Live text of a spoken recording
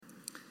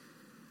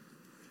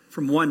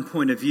From one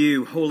point of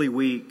view, Holy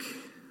Week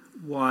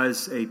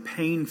was a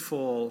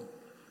painful,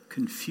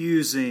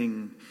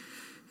 confusing,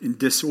 and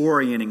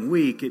disorienting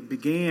week. It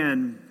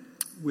began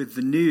with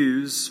the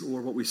news,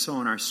 or what we saw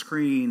on our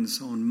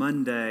screens on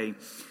Monday,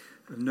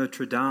 of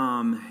Notre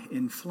Dame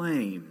in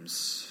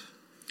flames.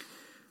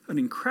 An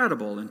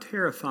incredible and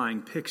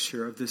terrifying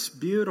picture of this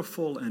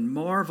beautiful and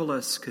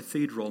marvelous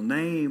cathedral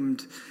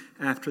named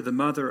after the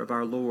mother of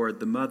our Lord,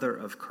 the mother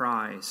of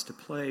Christ, a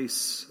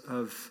place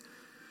of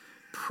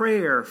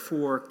prayer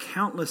for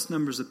countless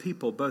numbers of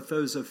people, both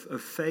those of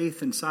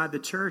faith inside the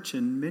church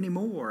and many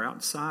more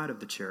outside of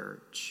the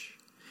church.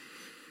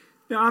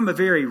 Now, I'm a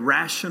very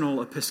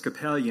rational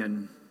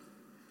Episcopalian,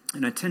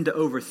 and I tend to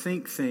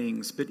overthink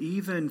things, but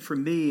even for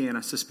me, and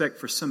I suspect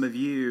for some of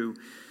you,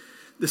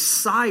 the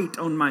sight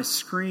on my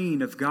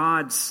screen of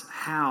God's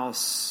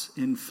house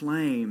in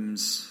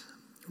flames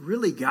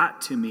really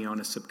got to me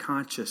on a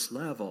subconscious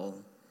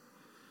level.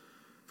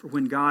 For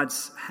when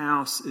God's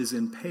house is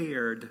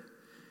impaired,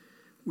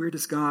 where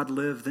does God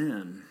live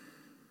then?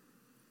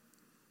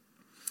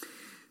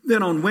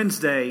 Then on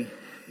Wednesday,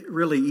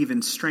 really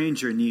even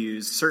stranger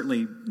news,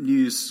 certainly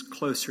news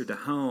closer to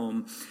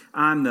home.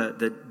 I'm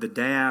the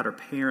dad or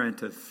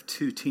parent of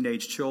two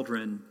teenage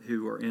children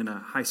who are in a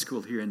high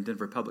school here in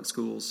Denver Public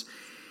Schools.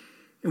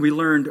 And we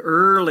learned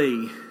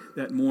early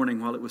that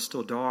morning while it was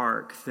still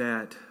dark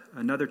that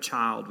another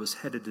child was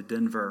headed to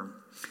Denver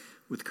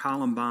with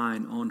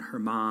Columbine on her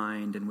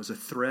mind and was a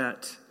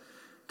threat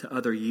to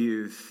other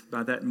youth.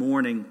 By that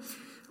morning,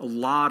 a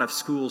lot of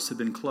schools had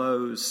been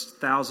closed.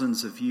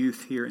 Thousands of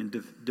youth here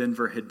in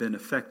Denver had been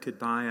affected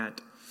by it.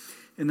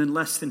 And then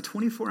less than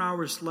 24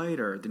 hours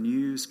later, the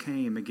news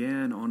came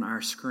again on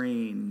our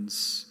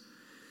screens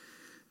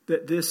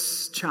that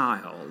this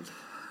child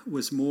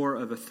was more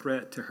of a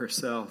threat to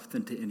herself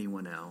than to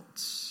anyone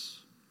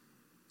else.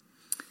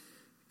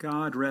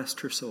 God rest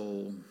her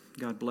soul.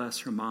 God bless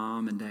her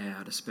mom and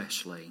dad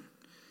especially.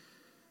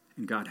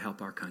 And God help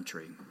our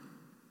country.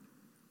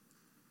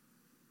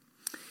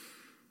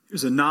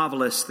 There's a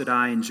novelist that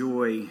I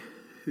enjoy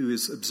who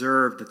has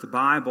observed that the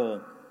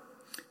Bible,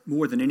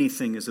 more than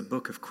anything, is a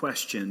book of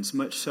questions,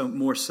 much so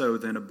more so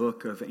than a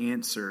book of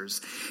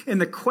answers. And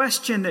the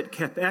question that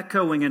kept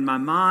echoing in my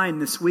mind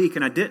this week,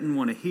 and I didn't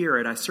want to hear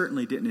it, I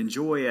certainly didn't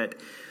enjoy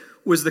it,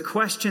 was the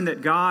question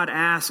that God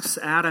asks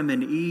Adam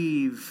and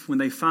Eve when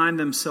they find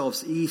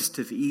themselves east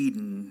of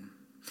Eden.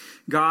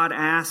 God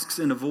asks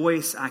in a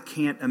voice I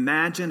can't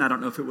imagine. I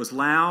don't know if it was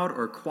loud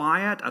or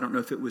quiet. I don't know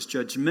if it was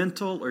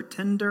judgmental or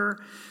tender.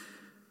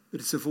 But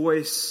it's a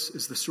voice,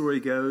 as the story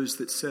goes,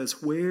 that says,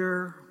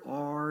 "Where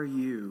are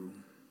you?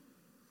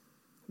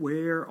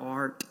 Where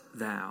art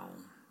thou?"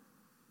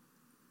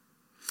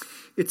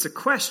 It's a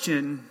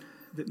question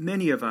that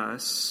many of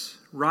us,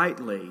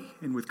 rightly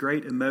and with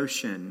great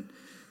emotion,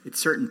 at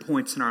certain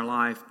points in our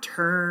life,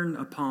 turn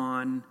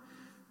upon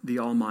the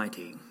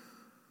Almighty,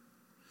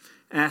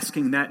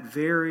 asking that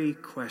very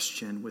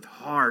question with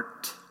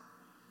heart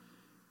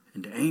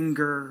and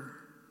anger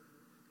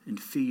and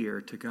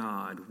fear to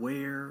God.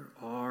 Where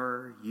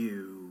are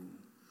you?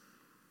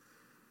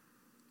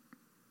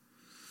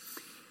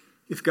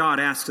 If God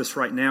asked us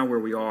right now where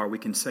we are, we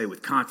can say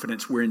with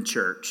confidence, we're in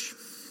church.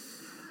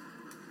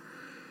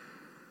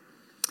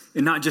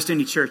 And not just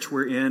any church,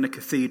 we're in a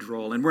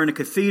cathedral. And we're in a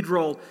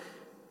cathedral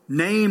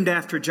named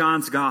after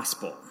John's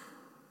Gospel,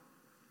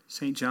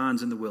 St.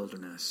 John's in the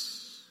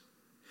Wilderness.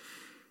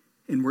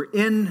 And we're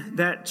in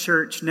that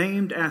church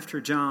named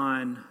after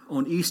John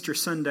on Easter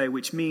Sunday,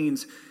 which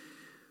means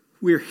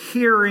we're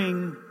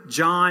hearing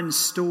John's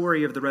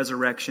story of the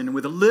resurrection. And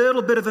with a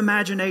little bit of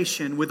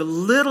imagination, with a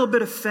little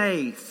bit of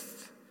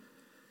faith,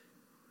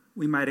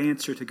 we might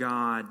answer to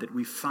God that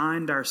we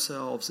find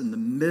ourselves in the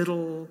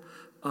middle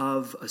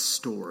of a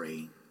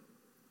story.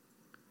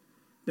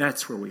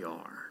 That's where we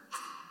are.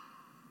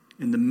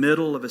 In the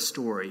middle of a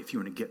story, if you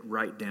want to get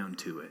right down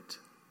to it.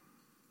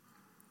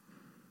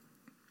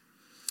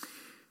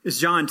 As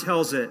John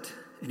tells it,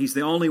 and he's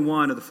the only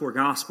one of the four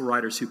gospel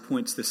writers who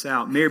points this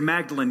out, Mary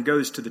Magdalene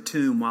goes to the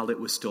tomb while it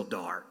was still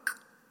dark.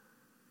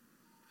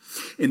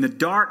 And the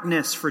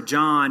darkness for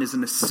John is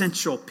an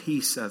essential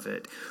piece of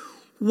it.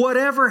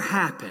 Whatever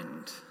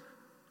happened,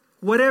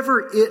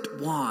 whatever it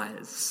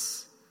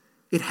was,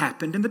 it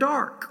happened in the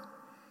dark.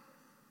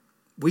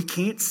 We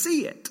can't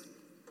see it.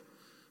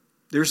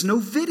 There's no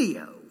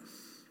video.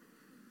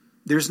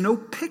 There's no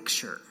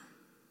picture.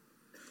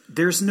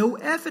 There's no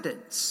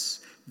evidence.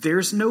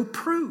 There's no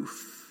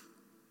proof.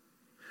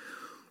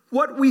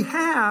 What we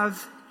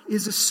have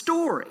is a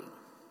story.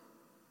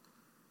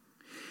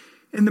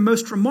 And the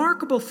most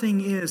remarkable thing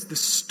is the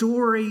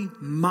story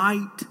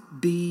might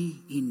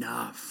be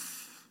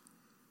enough.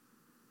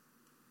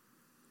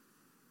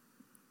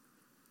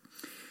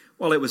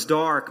 While it was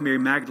dark, Mary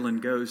Magdalene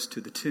goes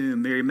to the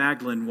tomb. Mary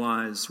Magdalene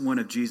was one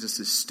of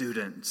Jesus'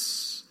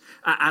 students.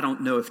 I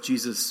don't know if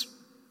Jesus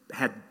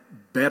had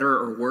better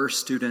or worse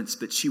students,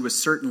 but she was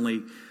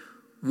certainly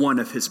one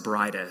of his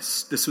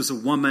brightest. This was a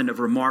woman of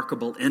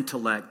remarkable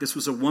intellect. This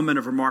was a woman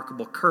of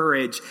remarkable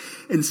courage.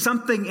 And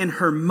something in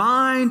her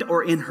mind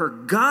or in her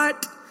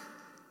gut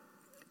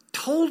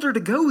told her to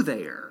go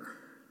there,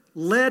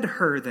 led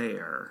her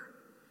there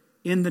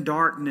in the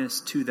darkness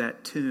to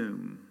that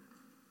tomb.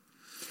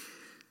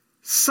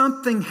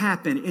 Something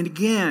happened, and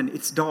again,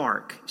 it's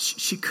dark.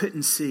 She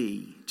couldn't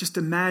see. Just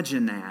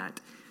imagine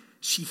that.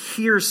 She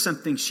hears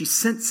something. She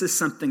senses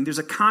something. There's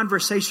a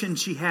conversation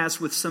she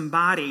has with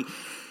somebody.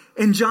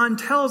 And John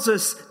tells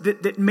us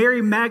that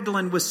Mary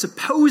Magdalene was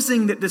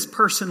supposing that this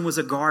person was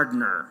a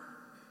gardener,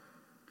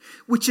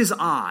 which is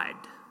odd,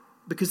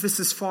 because this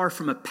is far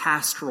from a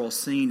pastoral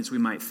scene as we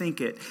might think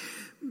it.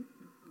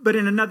 But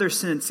in another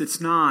sense, it's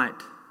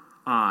not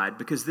odd,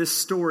 because this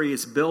story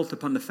is built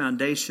upon the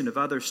foundation of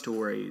other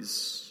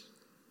stories.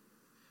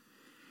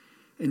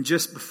 And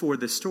just before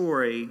the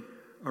story,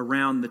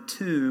 around the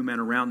tomb and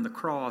around the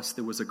cross,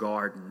 there was a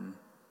garden.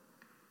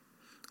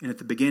 And at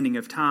the beginning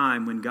of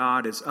time, when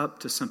God is up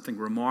to something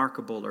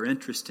remarkable or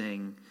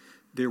interesting,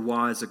 there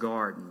was a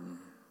garden.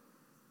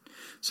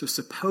 So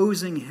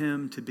supposing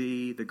him to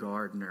be the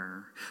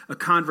gardener, a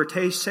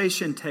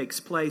conversation takes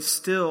place,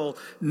 still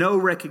no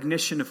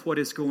recognition of what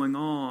is going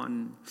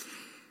on.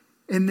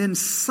 And then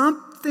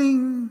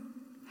something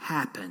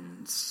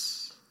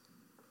happens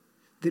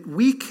that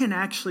we can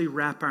actually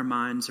wrap our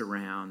minds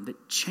around,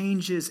 that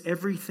changes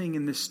everything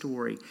in this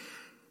story.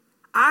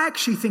 I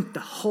actually think the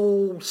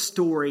whole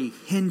story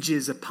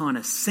hinges upon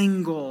a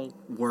single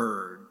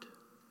word.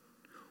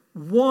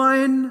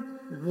 One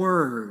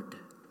word.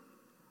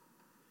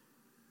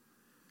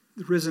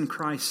 The risen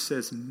Christ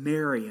says,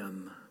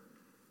 Miriam.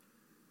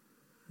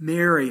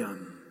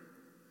 Miriam.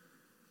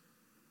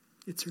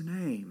 It's her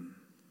name.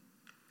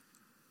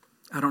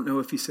 I don't know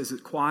if he says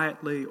it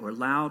quietly or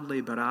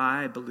loudly, but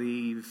I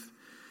believe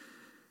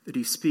that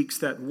he speaks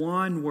that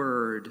one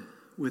word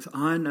with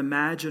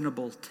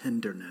unimaginable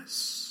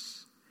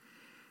tenderness.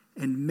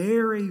 And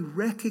Mary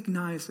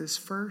recognizes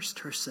first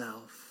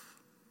herself,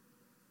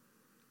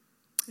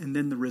 and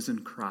then the risen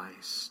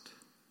Christ.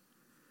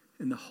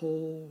 And the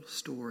whole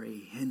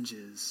story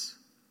hinges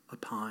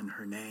upon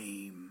her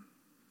name.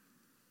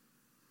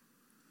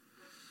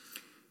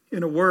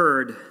 In a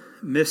word,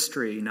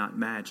 mystery, not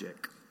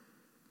magic.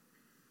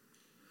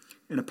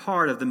 And a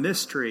part of the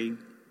mystery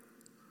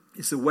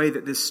is the way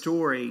that this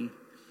story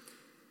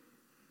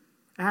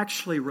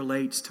actually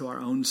relates to our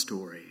own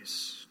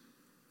stories.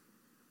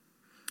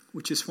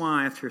 Which is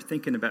why, after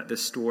thinking about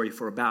this story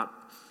for about,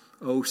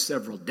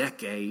 several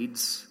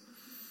decades,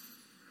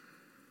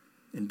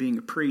 and being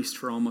a priest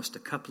for almost a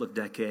couple of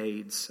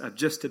decades, I've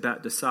just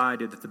about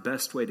decided that the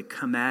best way to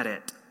come at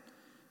it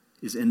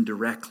is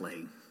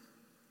indirectly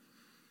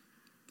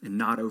and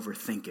not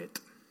overthink it.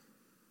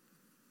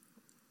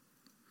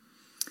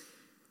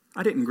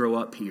 I didn't grow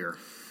up here.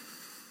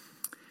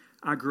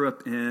 I grew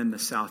up in the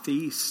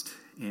Southeast,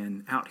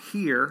 and out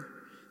here,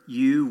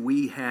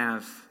 we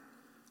have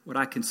what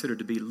I consider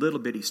to be little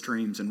bitty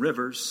streams and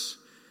rivers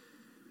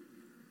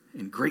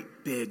and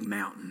great big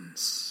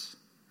mountains.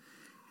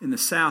 In the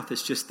South,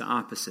 it's just the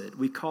opposite.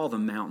 We call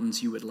them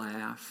mountains, you would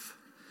laugh,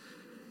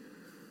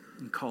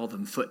 and call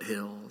them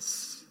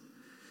foothills.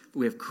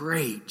 We have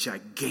great,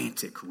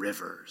 gigantic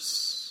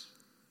rivers.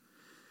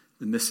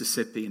 The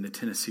Mississippi and the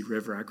Tennessee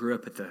River. I grew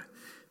up at the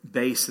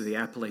base of the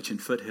Appalachian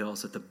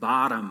foothills, at the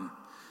bottom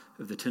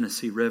of the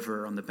Tennessee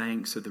River, on the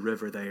banks of the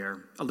river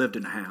there. I lived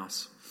in a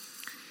house.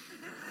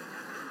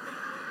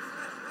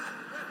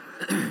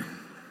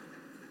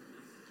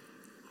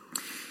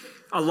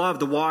 I loved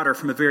the water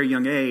from a very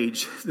young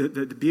age.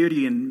 The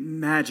beauty and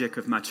magic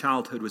of my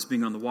childhood was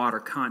being on the water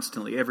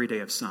constantly, every day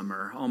of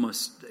summer,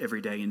 almost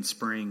every day in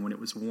spring when it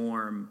was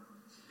warm.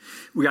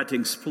 We got to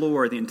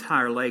explore the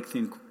entire lake, the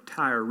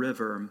entire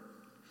river.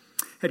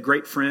 Had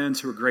great friends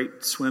who were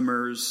great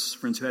swimmers,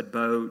 friends who had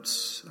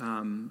boats,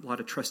 a lot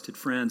of trusted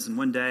friends. And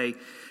one day,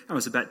 I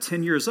was about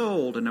 10 years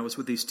old, and I was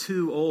with these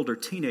two older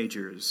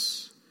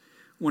teenagers,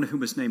 one of whom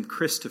was named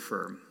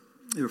Christopher.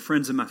 They were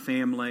friends of my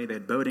family. They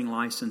had boating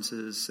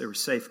licenses. They were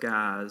safe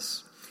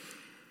guys.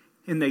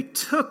 And they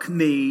took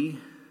me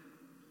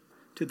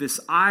to this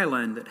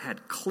island that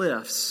had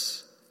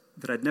cliffs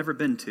that I'd never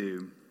been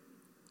to.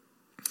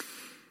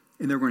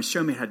 And they were going to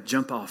show me how to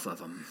jump off of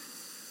them.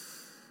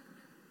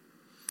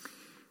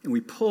 And we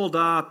pulled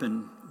up,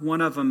 and one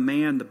of them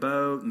manned the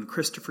boat, and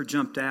Christopher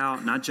jumped out,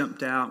 and I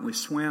jumped out, and we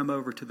swam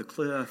over to the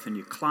cliff, and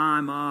you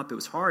climb up. It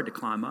was hard to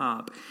climb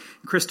up.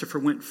 And Christopher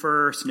went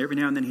first, and every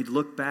now and then he'd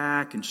look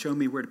back and show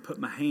me where to put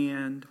my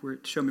hand,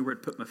 show me where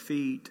to put my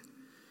feet.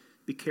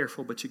 Be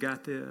careful, but you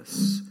got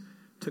this.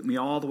 Took me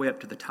all the way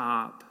up to the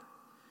top.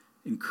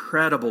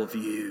 Incredible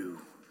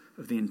view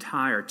of the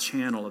entire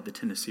channel of the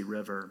Tennessee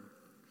River.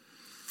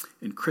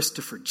 And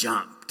Christopher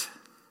jumped.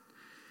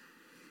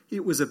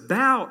 It was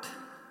about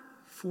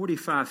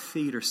 45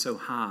 feet or so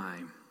high,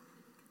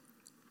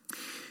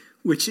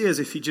 which is,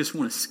 if you just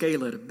want to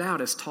scale it, about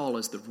as tall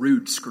as the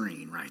Rood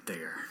screen right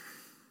there.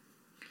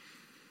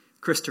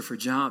 Christopher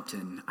jumped,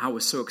 and I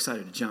was so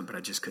excited to jump, but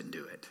I just couldn't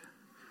do it.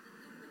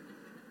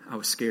 I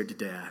was scared to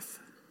death.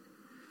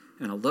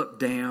 And I looked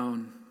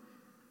down,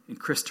 and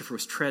Christopher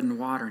was treading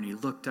water, and he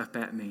looked up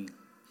at me.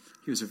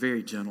 He was a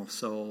very gentle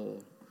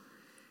soul.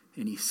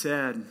 And he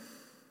said,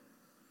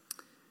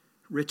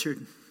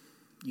 Richard,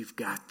 you've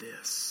got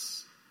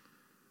this.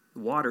 The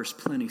water's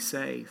plenty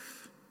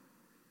safe.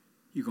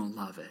 You're going to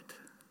love it.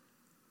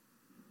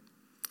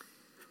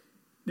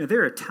 Now,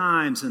 there are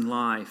times in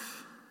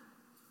life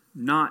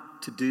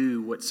not to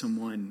do what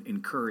someone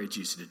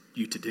encourages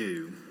you to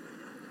do.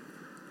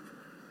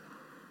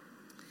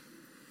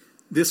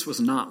 This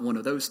was not one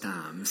of those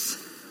times.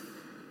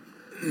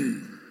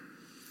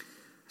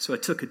 So I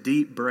took a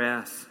deep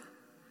breath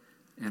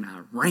and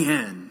I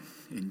ran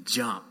and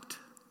jumped.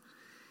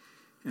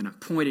 And I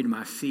pointed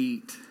my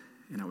feet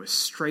and I was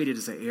straight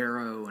as an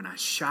arrow and I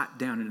shot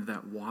down into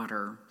that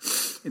water.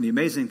 And the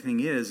amazing thing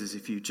is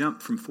if you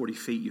jump from 40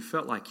 feet, you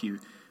felt like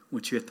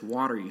once you hit the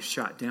water, you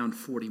shot down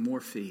 40 more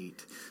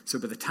feet. So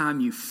by the time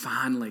you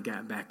finally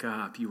got back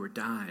up, you were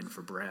dying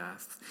for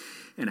breath.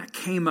 And I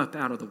came up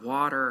out of the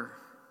water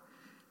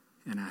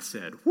and I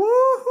said,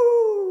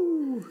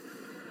 woohoo!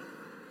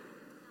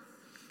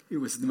 It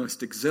was the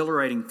most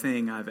exhilarating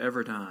thing I've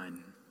ever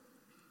done.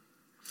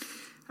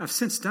 I've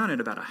since done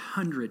it about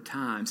 100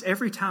 times.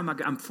 Every time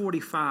I'm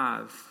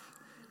 45.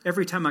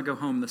 Every time I go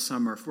home this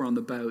summer, if we're on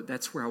the boat,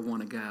 that's where I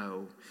want to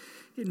go.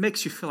 It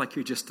makes you feel like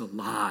you're just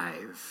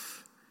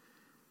alive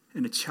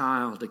and a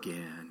child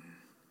again.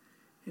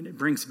 And it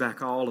brings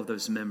back all of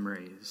those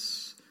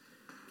memories.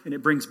 And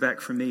it brings back,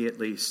 for me at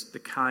least, the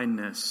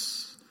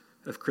kindness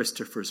of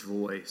Christopher's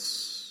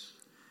voice,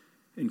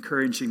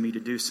 encouraging me to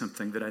do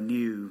something that I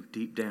knew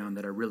deep down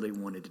that I really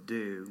wanted to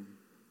do.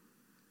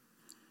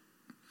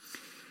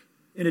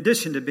 In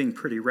addition to being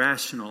pretty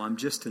rational, I'm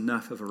just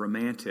enough of a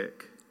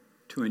romantic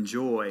to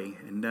enjoy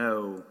and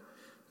know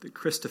that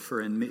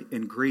Christopher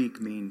in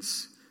Greek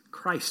means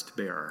Christ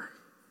bearer.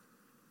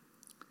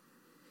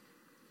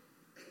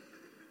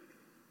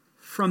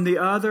 From the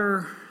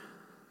other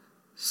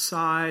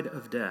side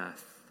of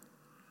death,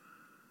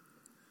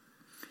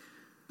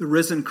 the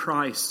risen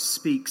Christ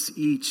speaks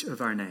each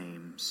of our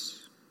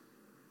names.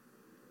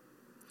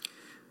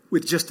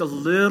 With just a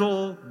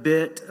little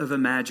bit of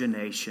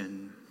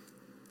imagination,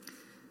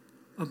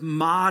 a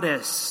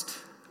modest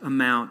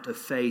amount of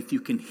faith, you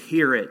can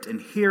hear it. And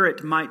hear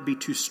it might be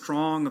too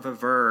strong of a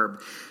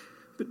verb,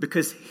 but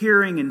because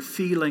hearing and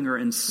feeling are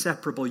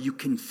inseparable, you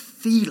can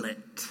feel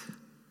it.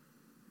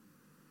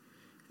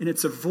 And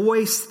it's a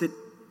voice that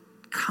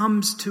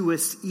comes to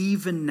us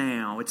even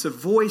now. It's a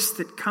voice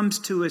that comes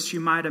to us, you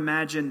might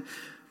imagine,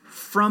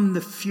 from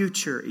the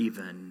future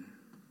even.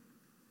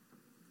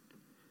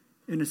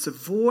 And it's a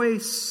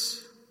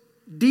voice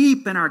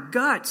deep in our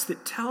guts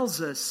that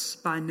tells us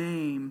by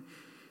name,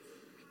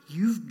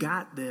 you've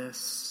got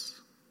this.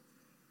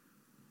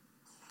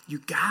 You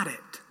got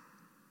it.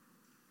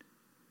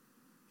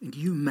 And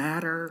you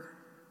matter.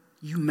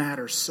 You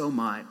matter so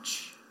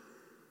much.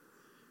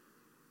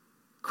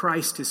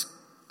 Christ has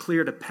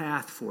cleared a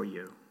path for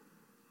you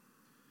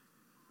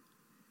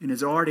and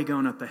has already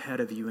gone up ahead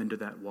of you into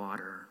that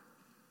water.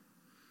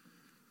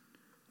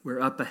 Where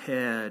up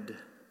ahead,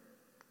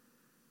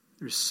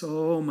 there's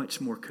so much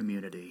more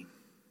community,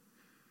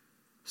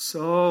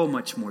 so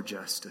much more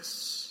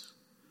justice,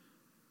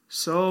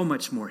 so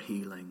much more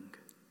healing,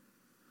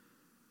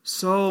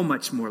 so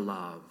much more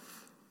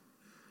love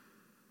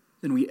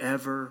than we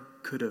ever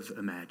could have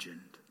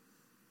imagined.